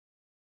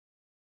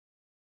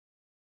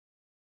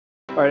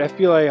All right,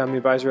 FBLA, I'm the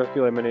advisor of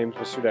FBLA. My name is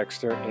Mr.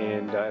 Dexter,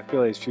 and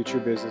FBLA is Future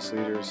Business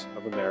Leaders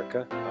of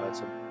America.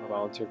 It's a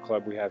volunteer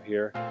club we have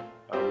here.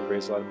 We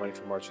raise a lot of money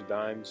for March of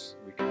Dimes.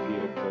 We compete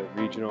at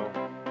the regional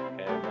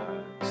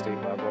and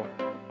state level,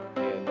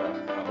 and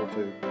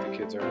hopefully the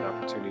kids earn an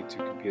opportunity to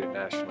compete at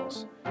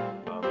nationals,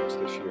 which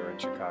this year in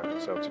Chicago.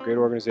 So it's a great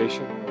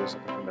organization. We're always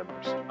looking for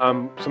members.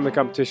 Some of the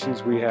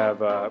competitions we have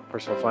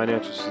personal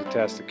finance, which is a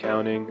test,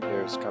 accounting.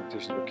 There's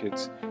competitions where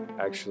kids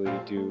actually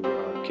do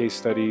case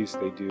studies,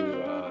 they do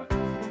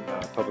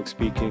public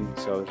speaking,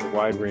 so there's a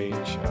wide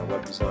range,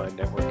 web design,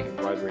 networking,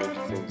 wide range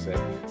of things that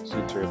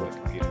students are able to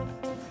compete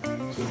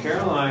in. So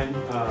Caroline,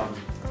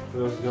 for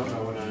those who don't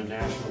know, went on a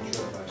national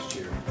trip last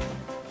year.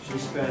 She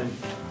spent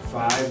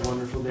 5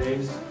 wonderful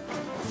days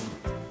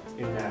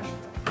in Nashville.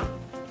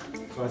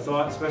 So I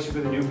thought, especially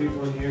for the new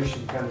people in here,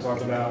 she'd kind of talk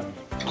about...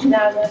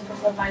 That was my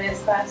personal finance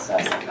class, so I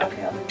was like,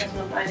 okay, I'll do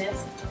personal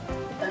finance.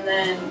 And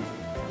then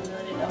I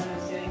really didn't know what I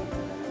was doing.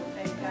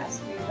 I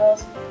passed regionals,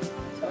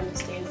 so I went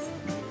to states,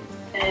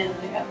 and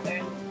I got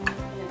third. And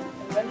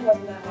it really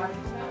wasn't that hard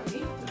about me.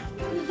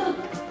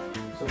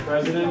 So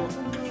President,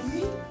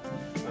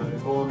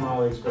 Nicole and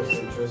Molly expressed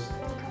interest.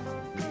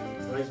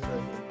 Vice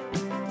President.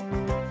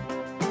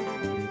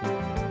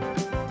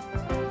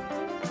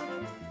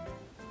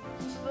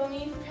 Well,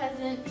 me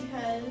president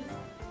because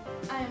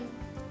I'm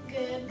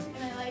good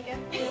and I like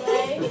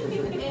FBLA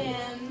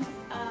and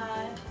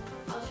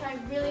I'll try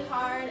really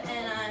hard,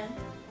 and I'm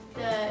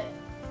the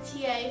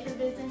TA for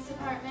business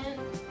department,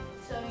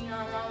 so you know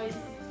I'm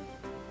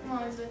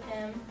always with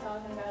him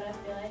talking about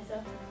FBLA, so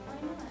why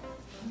not?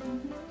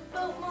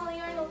 Vote Molly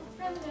Arnold for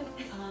president.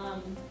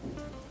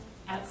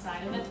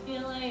 Outside of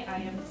FBLA, I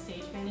am the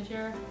stage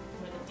manager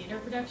for the theater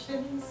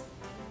productions,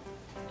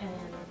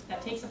 and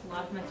that takes up a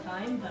lot of my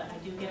time, but I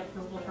do get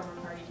approval from our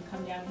party to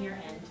come down here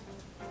and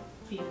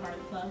be a part of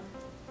the club,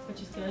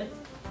 which is good.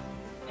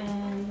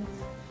 And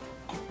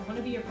I want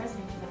to be your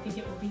president because I think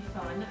it will be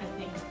fun. I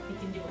think we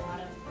can do a lot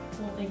of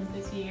cool things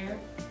this year,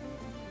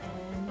 and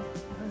I don't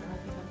know, I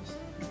think I'm just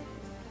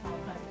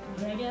qualified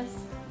to do it, I guess.